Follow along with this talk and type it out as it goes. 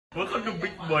Welcome to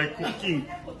Big Boy Cooking.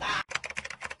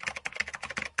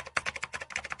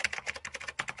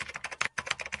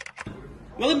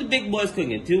 Welcome to Big Boy's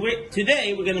Cooking.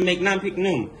 Today we're gonna make nampik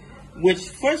noom, which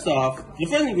first off, the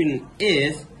first ingredient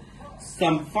is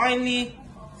some finely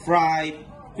fried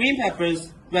green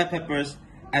peppers, red peppers,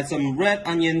 and some red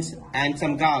onions and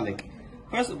some garlic.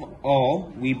 First of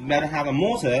all, we better have a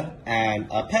mortar and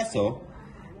a pestle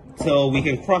so we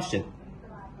can crush it.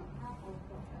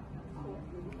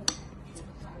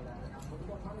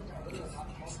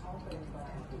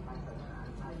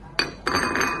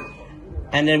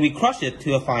 And then we crush it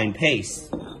to a fine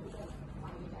paste.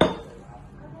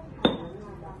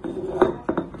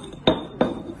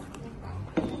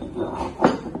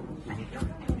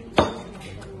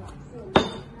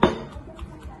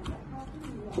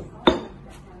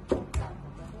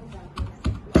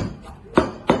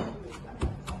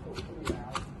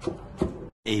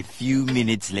 A few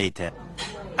minutes later.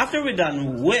 After we're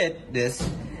done with this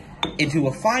into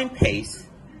a fine paste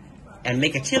and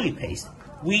make a chili paste,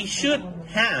 we should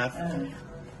have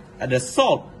the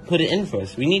salt put it in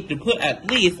first. We need to put at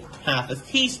least half a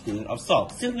teaspoon of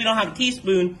salt. Since we don't have a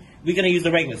teaspoon, we're going to use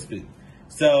a regular spoon.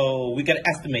 So we got to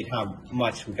estimate how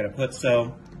much we're going to put.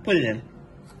 So put it in.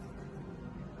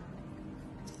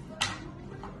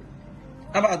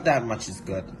 About that much is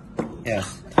good.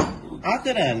 Yes.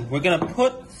 After then, we're going to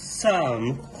put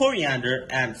some coriander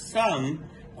and some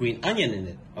green onion in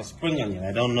it. Or spring onion.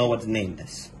 I don't know what the name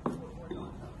is.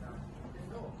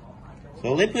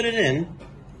 So they put it in,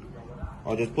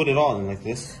 or just put it all in like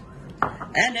this,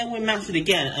 and then we mash it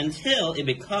again until it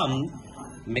becomes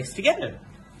mixed together.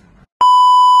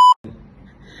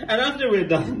 And after we're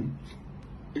done,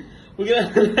 we're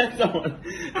gonna let someone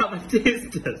have a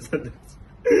taste test of this.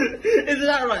 Isn't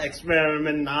that right,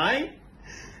 experiment 9?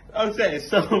 Okay,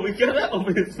 so we're gonna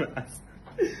open his mouth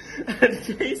and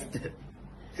taste it.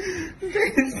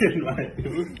 Taste it, right,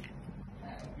 dude?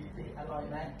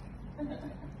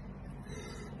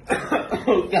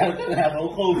 Oh God, I'm gonna have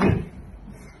whole COVID.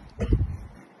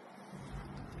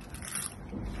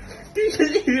 You just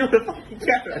eat it with a fucking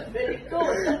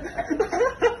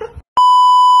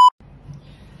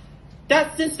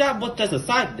carrot. Since that was just a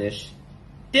side dish,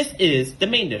 this is the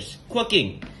main dish,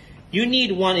 cooking. You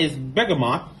need one is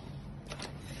bergamot,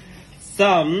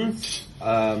 some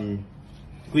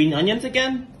green onions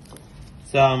again,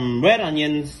 some red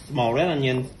onions, small red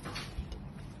onions,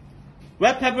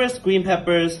 red peppers, green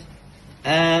peppers,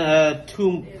 and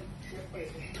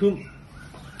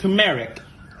turmeric.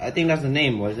 I think that's the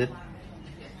name, was it?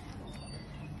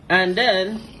 And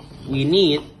then we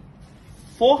need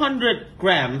 400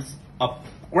 grams of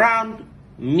ground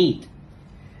meat.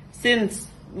 Since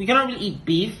we cannot really eat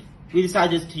beef, we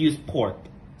decided to use pork.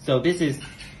 So this is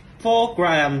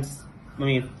 400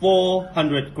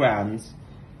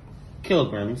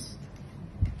 kilograms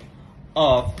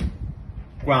of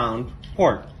ground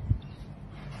pork.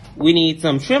 We need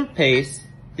some shrimp paste.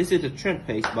 This is the shrimp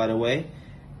paste, by the way.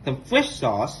 Some fish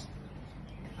sauce.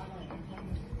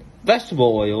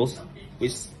 Vegetable oils,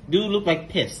 which do look like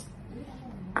piss.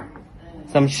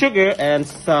 Some sugar and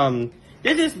some...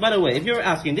 This is, by the way, if you're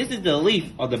asking, this is the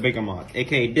leaf of the bergamot,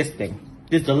 aka this thing.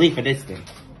 This is the leaf of this thing.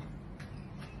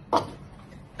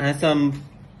 And some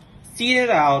seeded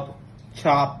out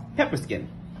chopped pepper skin.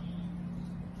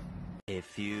 A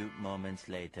few moments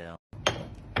later.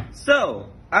 So,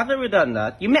 after we've done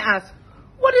that, you may ask,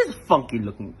 what is a funky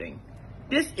looking thing?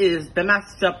 This is the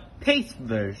mashed up paste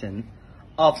version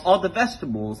of all the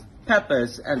vegetables,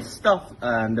 peppers, and stuff,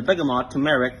 and the bergamot,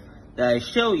 turmeric, that I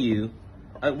showed you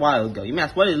a while ago. You may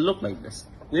ask, what does it look like this?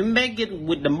 We make it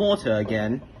with the mortar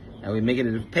again, and we make it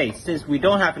into paste. Since we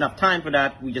don't have enough time for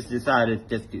that, we just decided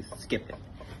just to skip it.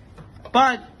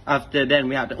 But, after then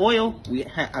we have the oil, we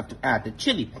have to add the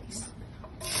chili paste.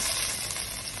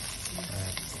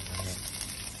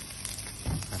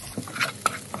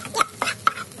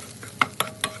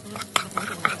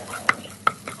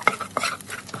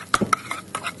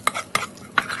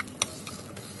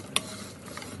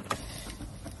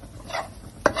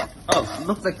 Oh,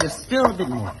 looks like there's still a bit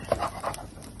more.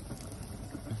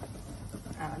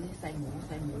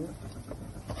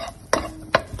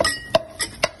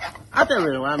 After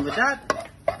we're done with that,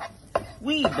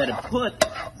 we better put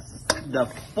the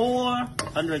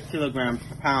 400 kilogram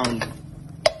per pound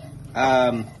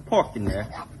pork in there.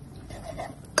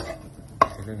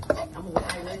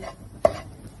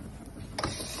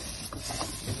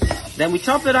 Then we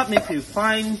chop it up into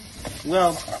fine,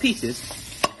 pieces,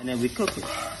 and then we cook it.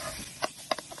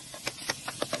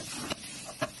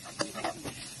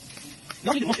 You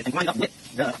don't need to mush it and grind up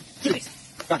with the chili paste.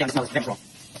 God damn, it smells very strong.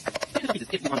 pieces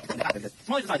if you want to cut it.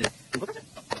 Smaller sizes.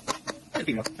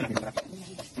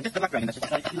 Just the black dragon, that's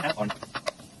just add on.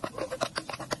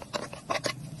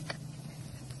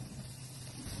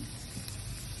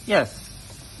 Yes.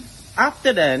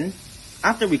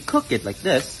 After we cook it like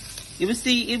this, you will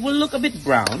see it will look a bit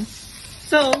brown.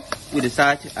 So we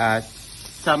decide to add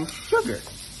some sugar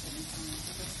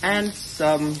and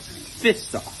some fish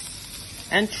sauce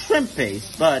and shrimp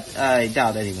paste, but I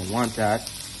doubt anyone wants that.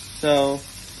 So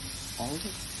all of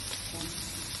it.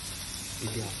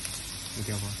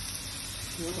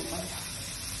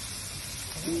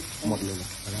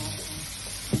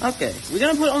 Okay, we're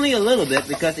gonna put only a little bit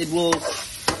because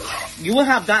you will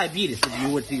have diabetes if you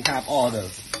were to have all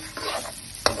those.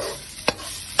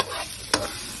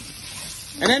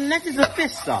 And then next is the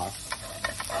fish sauce.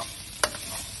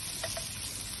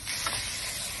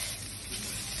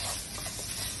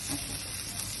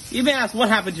 You may ask what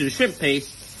happened to the shrimp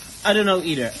paste. I don't know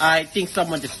either. I think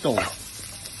someone just stole it.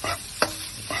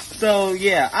 So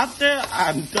yeah, after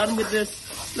I'm done with this,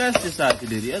 let's decide to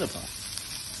do the other part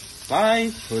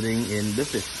by putting in the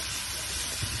fish.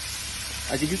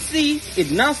 As you can see,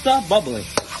 it now starts bubbling.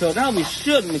 So now we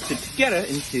should mix it together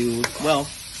into, well,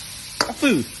 a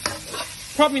food.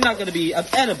 Probably not going to be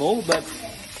edible, but,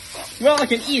 well, I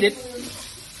can eat it.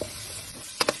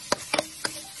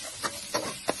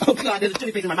 Oh god, there's a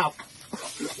chili paste in my mouth.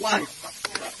 Why?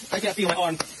 I can't feel my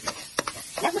arm.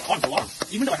 Why is my arm so long?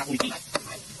 Even though I have only feet.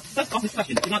 Let's ask this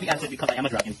question. It cannot be answered because I am a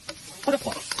dragon. What a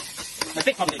plot. My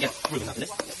fate's probably going to get ruined after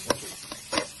this.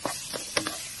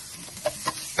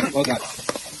 Oh god.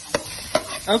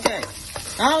 Okay.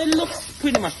 Now it looks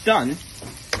pretty much done.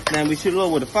 Then we should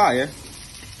lower the fire.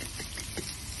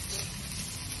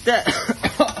 Then,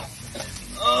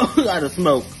 oh, a lot of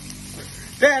smoke.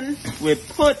 Then we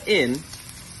put in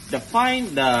the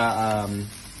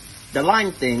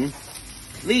lime thing,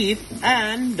 leaf,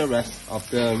 and the rest of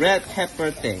the red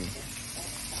pepper thing.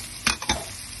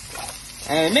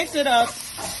 And mix it up,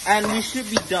 and we should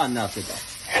be done after that.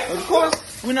 Of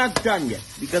course, we're not done yet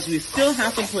because we still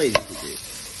have some plating to do.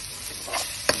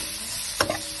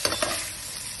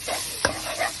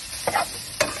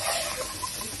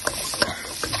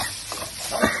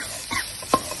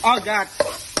 Oh god.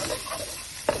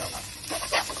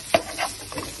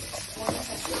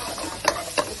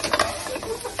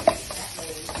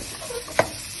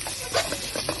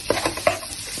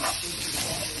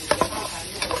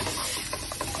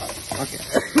 Okay.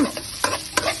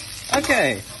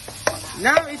 Okay.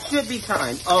 Now it should be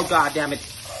time. Oh god damn it.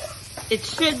 It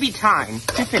should be time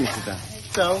to finish it up.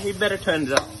 So we better turn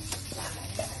it up.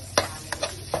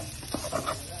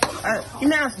 You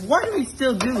may ask, why are we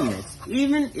still doing this?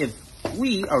 Even if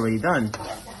we already done.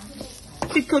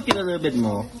 Should cook it a little bit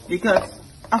more because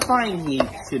a frying heat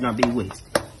should not be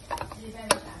wasted.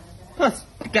 Plus,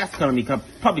 the gas is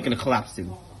probably gonna collapse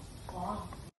soon.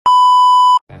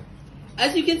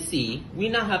 As you can see, we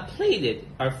now have plated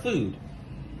our food.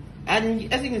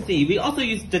 And as you can see, we also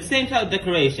used the same type of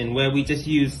decoration where we just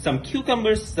used some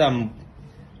cucumbers, some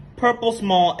purple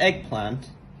small eggplant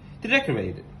to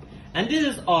decorate it. And this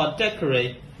is our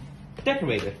decorated.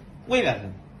 Wave at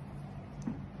him.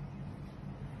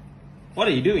 What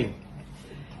are you doing?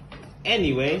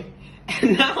 Anyway,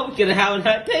 and now we're gonna have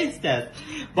a taste test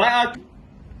by our.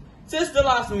 Since the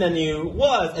last menu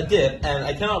was a dip and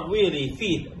I cannot really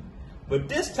feed them, but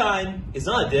this time it's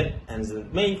not a dip and it's the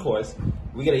main course.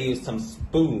 We gotta use some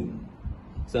spoon,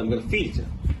 so I'm gonna feed it to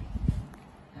them.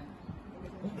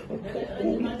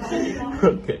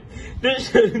 Okay, that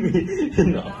shouldn't be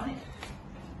enough.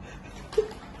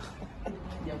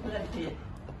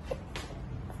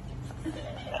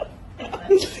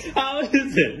 How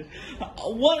is it?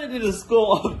 What is the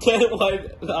score of 10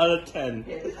 out of 10?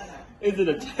 Is it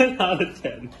a 10 out of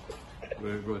 10?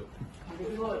 Very good.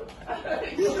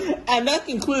 And that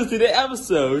concludes today's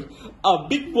episode of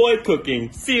Big Boy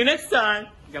Cooking. See you next time.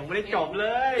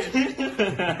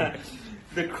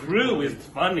 The crew is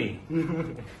funny.